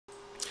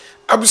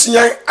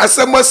abusunya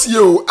asemasi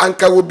o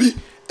anka obi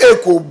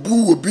eko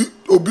bu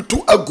obi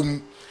tu agum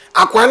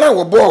akwana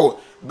wo bo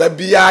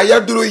babia ya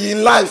duro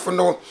yin life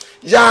no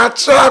ya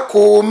tra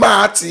ko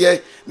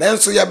matie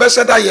nanso ya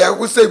beheda ye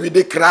ho say we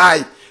dey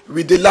cry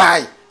we dey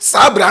lie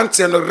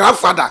sabrante no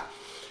Fadda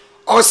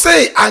o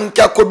say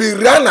anka Kobby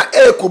Rana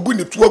eko bu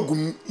ni tu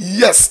agum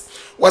yes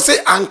wo say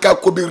anka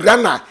Kobby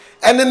Rana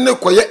ene ne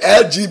koye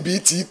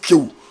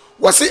LGBTQ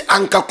wo say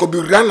anka Kobby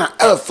Rana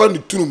elfa ni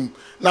Trúmu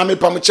na me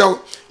pamchew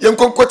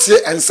yenkonkotie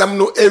ensam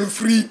no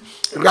every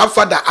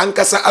Fadda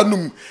ankasa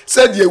anum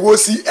said ye wo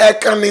si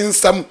eka ne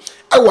nsam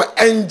ewa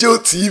Angel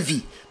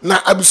TV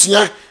na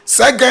abusunya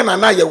sa Ghana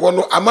na ye wo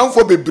no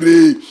amanfo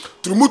bebre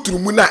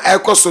Trúmu na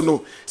ekoso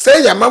no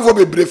say ya amanfo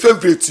bebre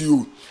favorite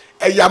you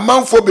ya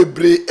amanfo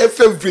bebre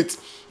favorite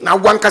na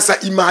wankasa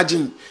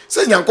imagine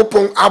say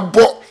Nyankopon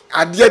abo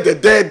ade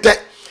de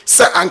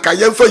say anka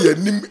yemfa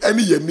yanim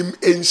ene yanim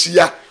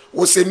enhia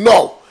wo say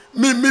no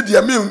me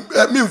media me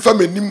mfa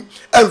manim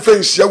emfa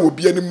nhia wo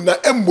bia nim na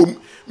emmom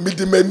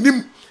medi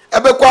manim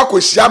ebekọ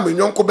akohia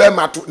menyonko be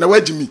mato na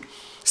wagimi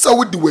say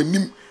wo di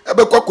wanim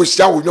ebekọ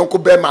akohia wo nyonko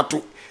be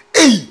mato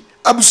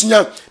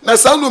abusunya na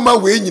sanoma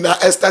we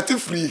nyina start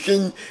free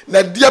hin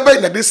na dia be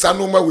na de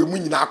sanoma we mu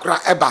nyina akora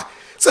eba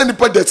say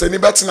nipa de tani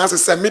betena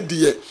say me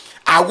de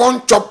I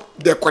won't chop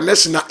the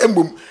connection na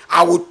emmom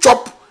I will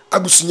chop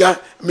abusunya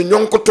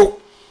menyonko to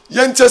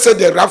yenche say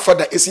the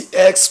Fadda is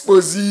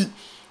Exp0ses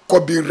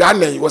Kobby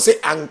Rana was say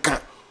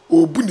anka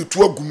obu ni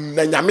tu agum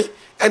na nyame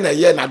ena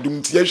ye na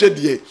dum tie hwe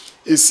de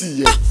esi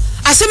ye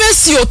asem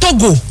esi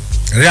otogo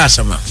re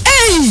asema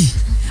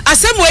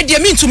asem we de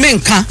me ntumi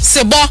nka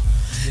sebo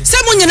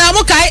semo nyina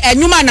mo kai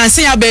enwuma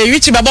nanse ya be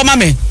richi babo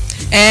mame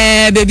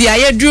baby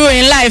aye duro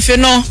in life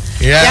no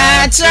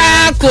ya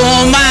tra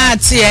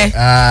komatie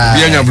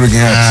bi anya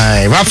blogging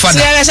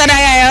Fadda se sada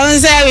ya on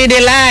say we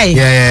dey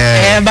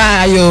lie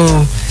ba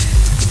yo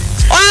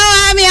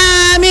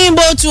mi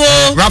botu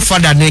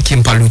Fadda make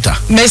him paluta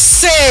me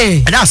say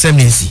that same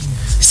nisi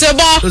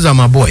sebo those are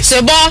my boys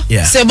sebo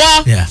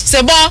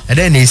and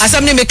then is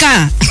asem ni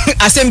meka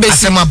asem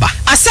besi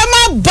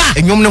asemaba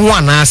enyom ne ho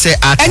ana se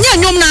enya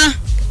enyom na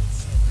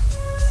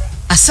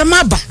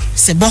asemaba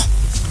sebo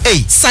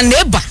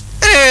saneba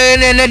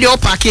ne de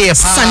opake pa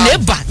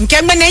saneba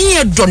nke me na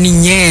yin do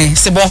ninye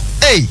sebo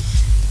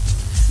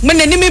me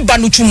na ni me ba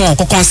no twumo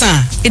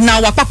kokonsan ina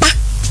wa papa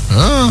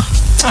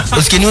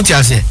What's can you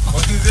tell say?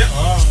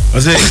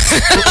 What's it?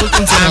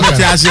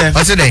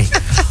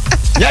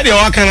 Yeah, they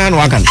walk and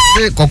walk.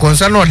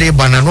 Concern no de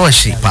banana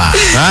shepa.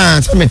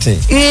 Something.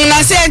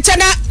 Na say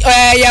chana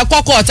ya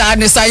kokota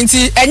and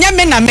science enya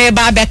me na me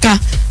ba beka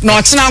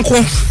na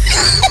otenanko.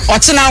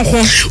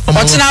 Otenanko.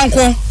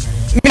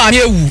 Me ma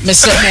ewu me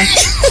se me.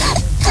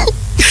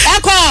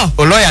 Eko.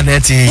 O lawyer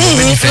neti.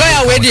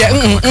 Lawyer we there.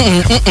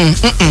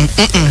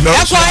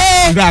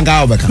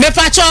 Eko me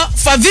pacho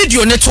for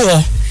video ne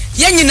to.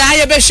 Yenyina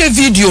ye be hwe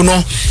video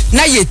no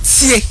na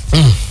yetie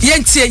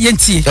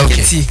yentie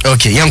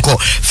okay yanko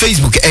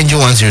Facebook Angel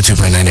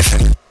 102.9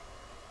 FM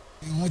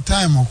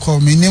time call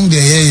me name the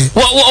ye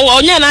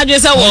onya na adwen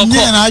say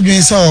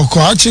wo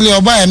call actually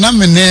oba na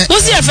me ne who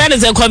see your friend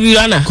is Kobby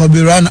Rana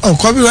Kobby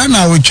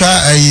Rana we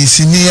try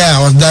senior I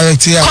was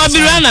director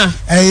Kobby Rana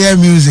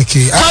music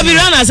Kobby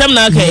Rana some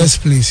na okay yes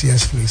please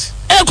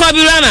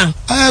Kobby Rana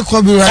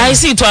I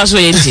see to aso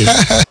yenti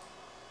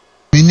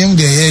name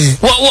the ye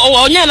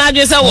onya na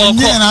adwen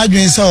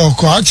say wo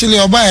call actually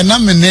oba na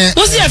me ne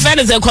who see your friend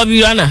is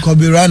Kobby Rana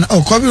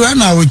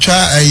we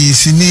try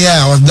senior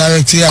I was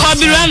director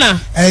Kobby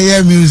Rana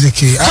music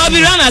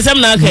Kobby Rana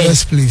some na okay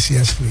yes please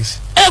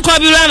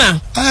Kobby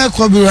Rana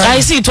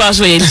I see to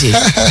aso yenti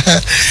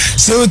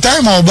so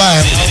time I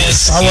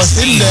was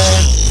in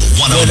there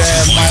with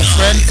my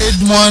friend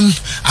Edmond,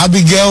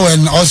 Abigail,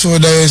 and also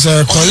there is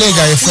a colleague,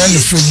 a friend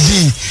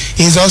Freddy.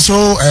 He's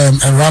also a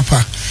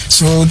rapper.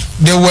 So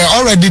they were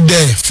already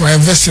there for a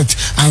visit.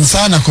 And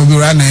Sana Kobby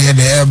Rana here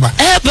the Eba.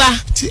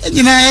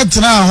 You know,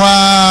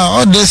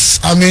 all this,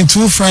 I mean,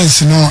 two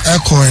friends, you know,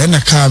 Echo and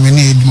a car, me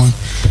need Edmond.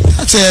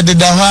 I say, the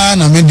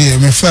Dahan, I mean,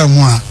 me firm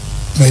one,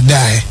 me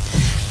die.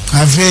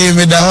 I feel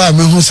me Dahan,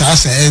 me who's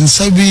ass, and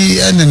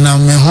Sabi, and then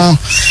I'm me home.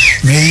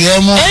 Me,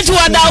 it's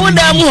what I would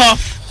have.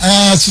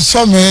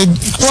 So me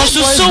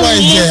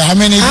I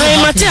mean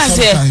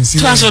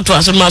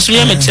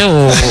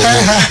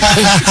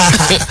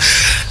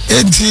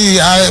enti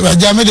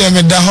ajame de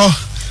me da ho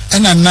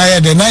ena na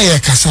de na ye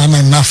kasa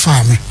na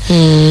fa me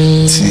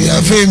ti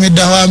afi me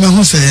da ho me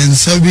hu se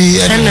nsa bi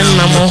ena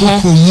na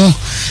kokomu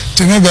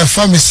to me be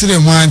fa me sire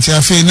mu anti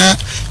afi na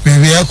me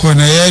be akọ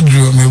na ye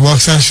duro me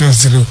boxer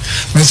shorts duro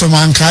me so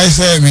man kai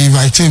say me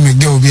invite me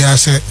go bi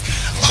ase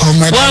o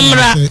me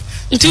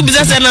Two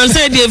business and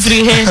say the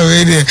free hair.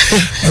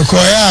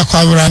 Koya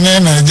Kobby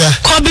Rana ja.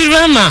 Kobby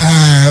Rana.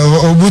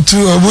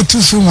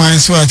 Obutu suma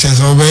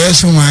swatches obey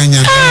suma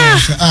nya.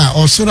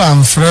 Osura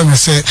am frame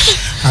say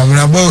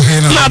abrabo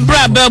he na.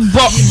 Abrabo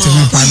bo.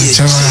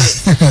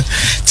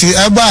 Ti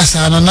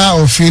abasa na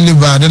o feel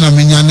bad na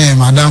menya na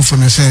madam for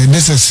say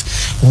this is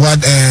what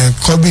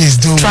Kobby is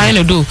doing. Trying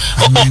to do.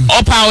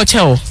 Power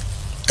chow.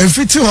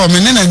 efiti ho me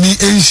ne na ni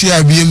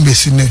enhia biem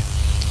besine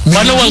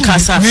Wano one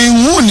kasa. Me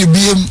hu ni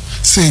biem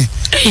say.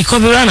 Hey,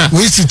 Kobby Rana.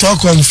 We used to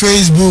talk on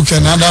Facebook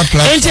and other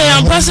platforms.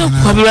 I'm passing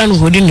Kobby Rana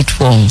holding it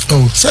for.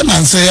 Oh, son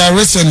and say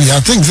recently I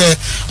think that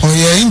on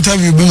your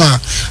interview, Buma.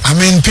 I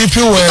mean,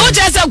 people were. Oh,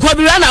 just a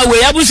Kobby Rana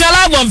way. I was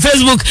alive on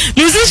Facebook.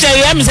 Musician,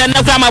 I'm saying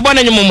I'm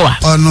born anymore.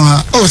 Oh no,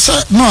 oh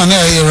sir, no,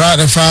 you're right.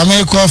 If I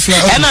make coffee,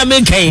 and I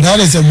make that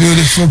is a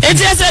beautiful. It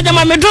is said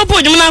I'm a drop of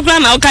Jumana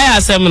Plan. Okay,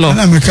 I say no.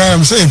 I'm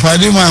saying, if I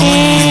do my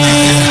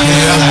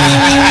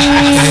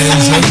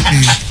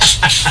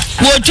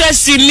well,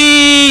 just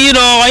me, you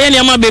know, I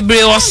am a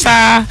baby or sir.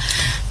 I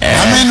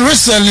mean,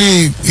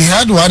 recently we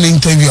had one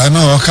interview. I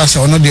know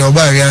Okasa or not the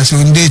Obaya, so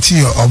in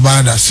dating or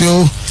Obada.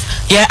 So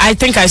yeah, I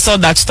think I saw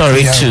that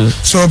story too.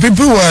 So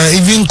people were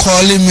even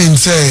calling me and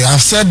say,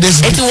 "I've said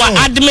this." It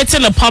was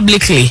admitting it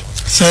publicly.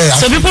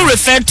 So people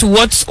refer to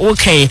what's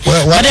okay.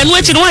 But then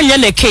wait, one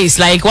in the case,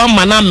 like one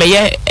man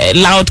may a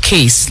loud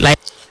case, like.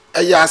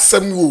 Yeah,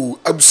 some woo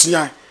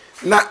abusia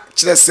na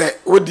kyerɛ sɛ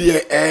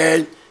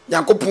wodi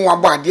Yankopon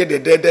abade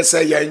de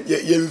say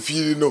ye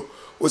feel no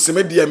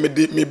oseme de me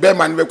be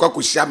man be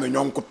kwakohia me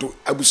nyonkoto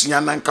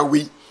abusunya nanka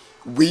we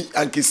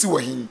ankesi wo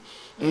hin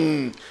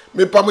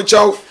me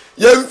pamuchaw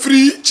ye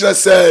free kyerɛ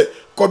sɛ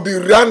Kobby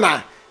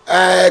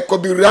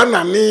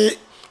Rana ni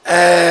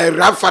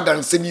Fadda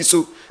nsemi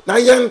so na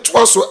ye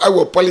nto so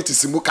awo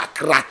politics mu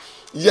kakra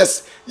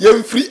yes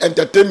ye free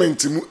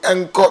entertainment mu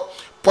enko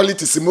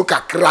politics mu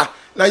kakra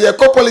na ye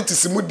ko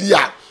politics mu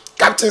dia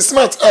Captain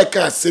Smart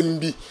ka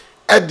sembi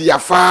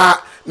Ediafa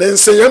na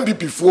nse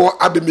MPP for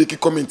abe make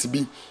comment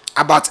bi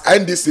about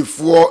NDC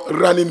for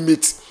running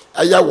mate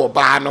aya wo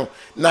ba no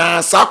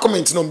na sa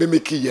comment no be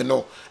make ye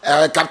no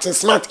Captain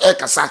Smart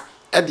kasa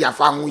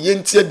Ediafa ho ye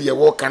ntie de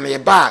wo kan ye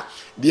ba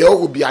de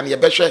o bia na ye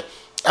behwe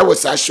e wo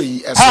sa show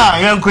yi eso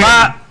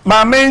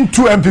ma main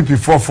two MPP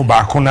for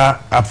ba ko na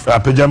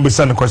apejambe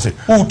san ko se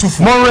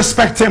more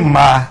respecting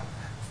ma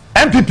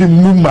MPP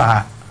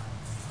muma.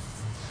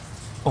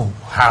 Oh,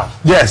 how?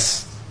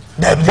 Yes.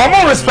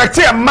 But respect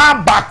a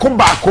man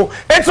bako.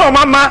 It's our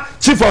mama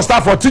chief of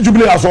staff for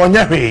Jubilee as on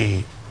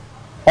your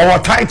our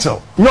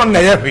title. You're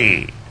never.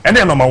 And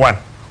then number one.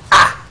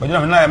 But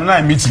I'm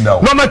not meeting now.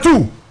 Number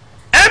two,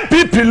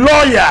 MPP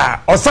lawyer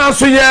or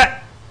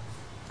Sansuye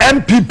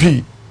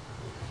MPP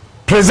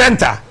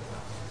presenter.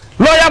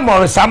 Lawyer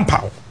Maurice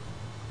Ampaw.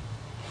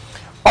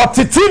 Or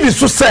TV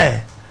so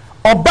say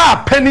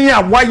Oba Penny a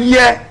 1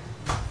 year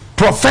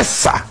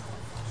professor.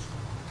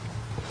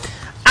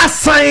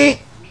 Assign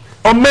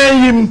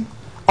Omayim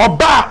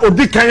Oba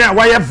Odikanya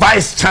why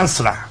vice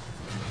chancellor.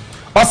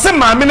 Or say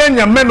mammy and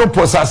your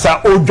menopause as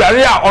a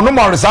Odaria or no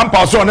more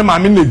example so on a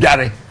mammy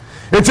Gary.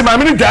 It's a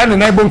mammy Gary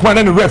and I won't find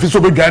any refuse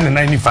over Gary and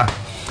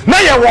 95. Now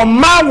you want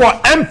ma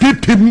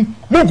MPP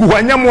Mugu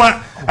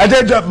Wanyamwa. I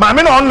did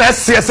mammy on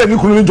SCS and you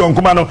couldn't John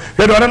Kumano.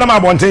 You don't know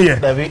about 1 year.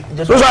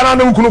 Those are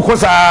no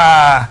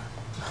Kunukosa.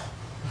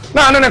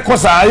 No,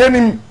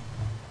 Kosa.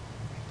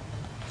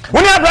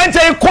 When you are going to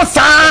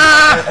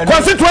Kosa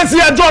constituency,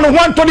 John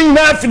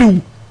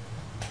 129.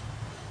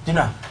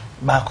 Dina,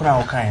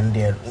 Bakuna kind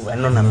there,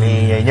 and none of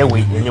me,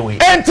 anyway.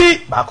 Auntie,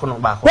 Bakuno,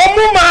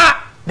 Muma,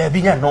 there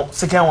be no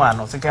second one,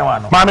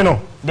 Mamino.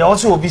 They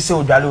also will be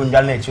so Jalu and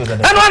Janet.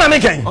 And what I'm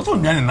making. Also,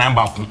 nine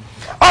Baku.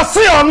 I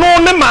see or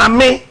no,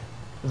 Mammy.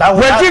 That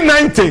was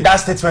 90.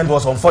 That statement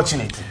was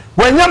unfortunate.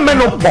 When your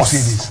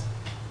menopause,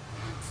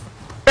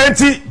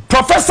 Auntie,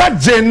 Professor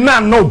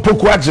Jenna no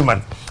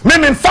Pokuajiman.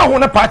 Men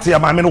found a party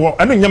of my men,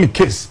 I mean, you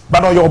case,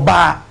 but on your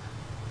bar.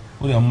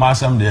 We are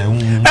massam there.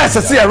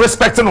 SSC, I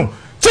respect no.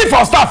 Chief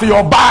of staff for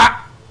your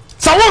bar.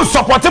 Someone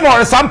support him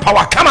or some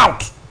power come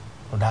out.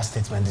 Oh, that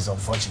statement is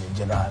unfortunate,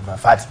 General. In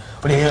fact,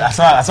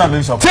 I saw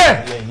Minister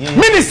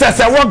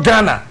say what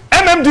Ghana,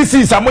 MMDC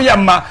is a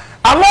Moyama,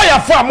 a lawyer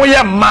for a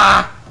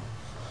Moyama.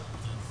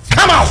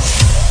 Come out.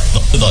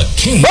 The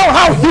king. Oh,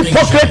 how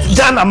hypocrite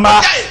Ghana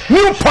ma.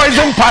 New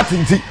poison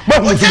party.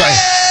 What would you like?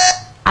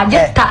 I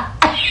just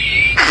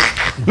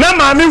Now,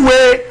 mommy,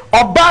 way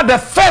about the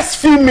first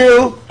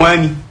female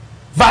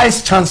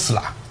vice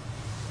chancellor.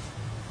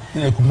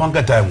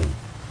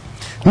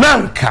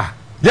 Nanka,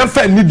 young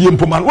fan medium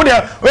woman. What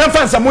are you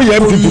find some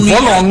young people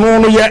for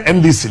no year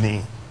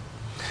MDC?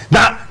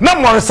 Now, no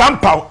more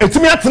Ampaw. It's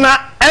me at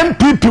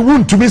MPP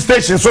wound to be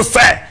station so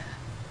say.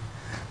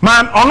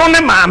 Man,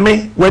 on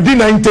mammy, within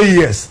 90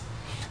 years.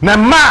 Na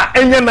ma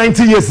enye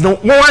 90 years no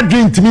one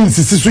drink to me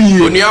sisi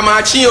year.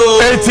 Oniamachi o.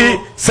 80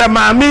 se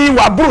mami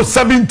wa bro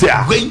 70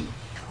 a.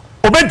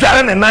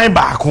 Obedware ne 9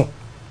 baako.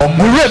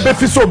 Omure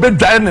befi so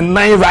obedware ne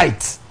 9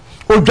 right.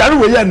 Odware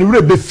we ya ne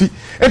wure befi.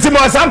 Enti mo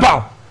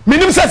Ampaw.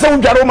 Minim se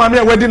odware o mami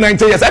a wedi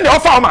 90 years. And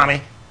offer o mami.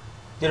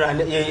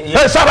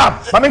 Hey, shut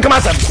up. Mami come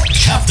asem.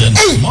 Captain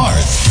Smart.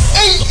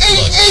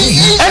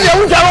 And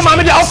odware o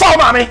mami dey offer o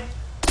mami.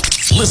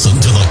 Listen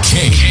to the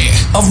king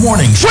of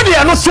mornings. What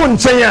dey no so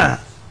nchen ya.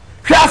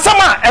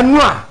 Hwasama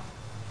enua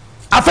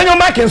afenyo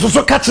makin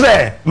so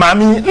kachre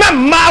mami na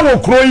ma wo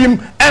kroyim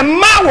e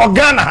ma wo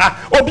Ghana ha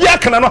obi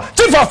akana no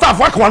chief of staff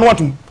wakwa no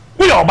watum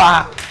we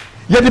oba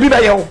ye de bi ba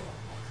ye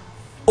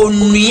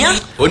Onuya.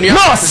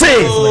 No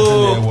say.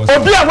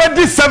 Obi a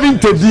wedi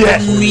 70 die.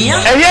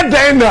 Eye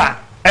den na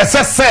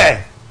SSS.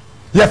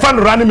 Ye fan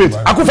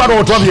Ranimate. Akufa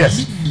do 12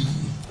 years.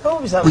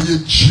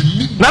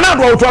 Nana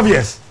do 12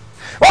 years.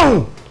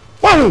 Oh.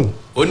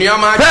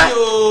 Oniama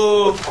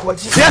o.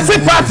 Yes,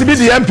 party be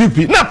the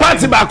MPP. Na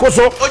party ba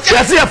koso.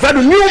 Yes, you have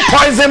new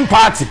poison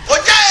party.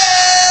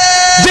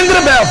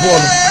 Jingle bell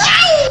for.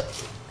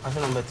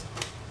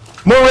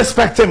 More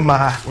respecting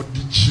ma.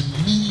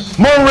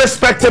 More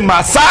respecting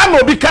ma. Sam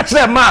obi catch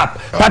them map.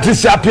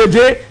 Patricia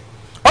Pede.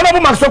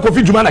 Honorable Master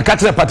Kofi Juma na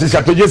catch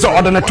Patricia Pede so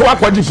order na to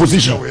akwaji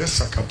position.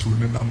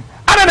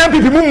 Ana na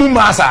MPP mumu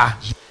masa.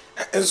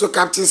 Enso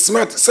Captain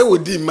Smart say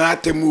Wodi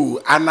matemu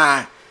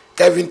ana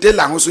Kevin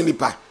Taylor hoso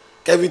nipa.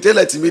 Kevin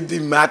Taylor ti me di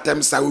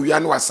matem sa wi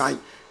an wasan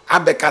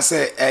abeka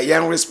say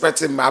yen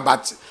respect ma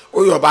but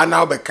oyoba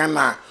na obeka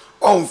na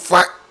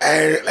onfa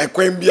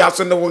ekwan bia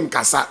so ne won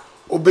kasa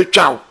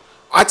obetwa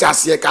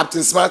atase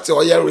Captain Smart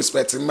o yen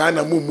respect ma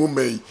na mumu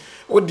mai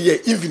o de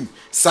even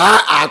sa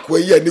akwa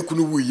yi ani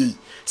kunu wuyi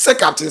say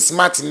Captain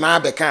Smart na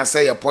abeka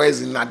say your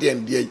poison na de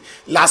ndie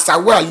last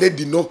hour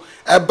lady no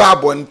eba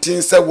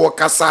bontin say wo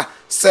kasa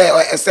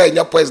say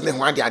your poison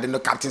ho ade no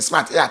Captain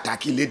Smart e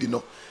attack lady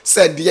no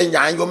said the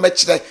yan yo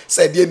mechre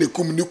said the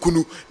nekum ni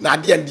kunu na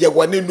de ndie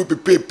wone nu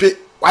pepepe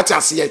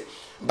watase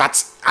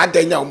but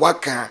adanya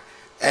waka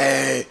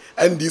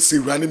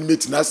NDC running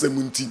mate na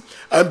semunti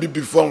and be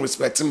before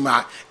respecting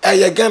ma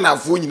ye Ghana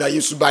fo nyina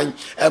yesuban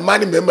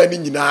mani mema ni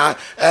nyina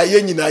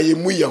ye nyina ye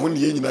mu ye ho ne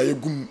ye nyina ye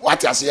gum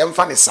watase ye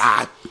mfa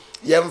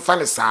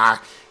ne saa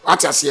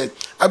watase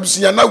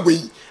abusunya na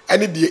wei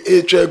ene de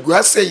etwa gu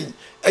asai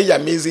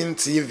amazing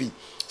TV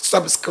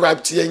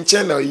subscribe to your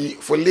channel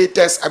for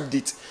latest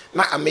update.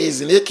 Not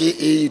amazing, aka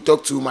you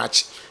talk too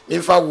much.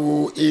 If I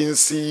will in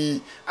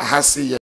see a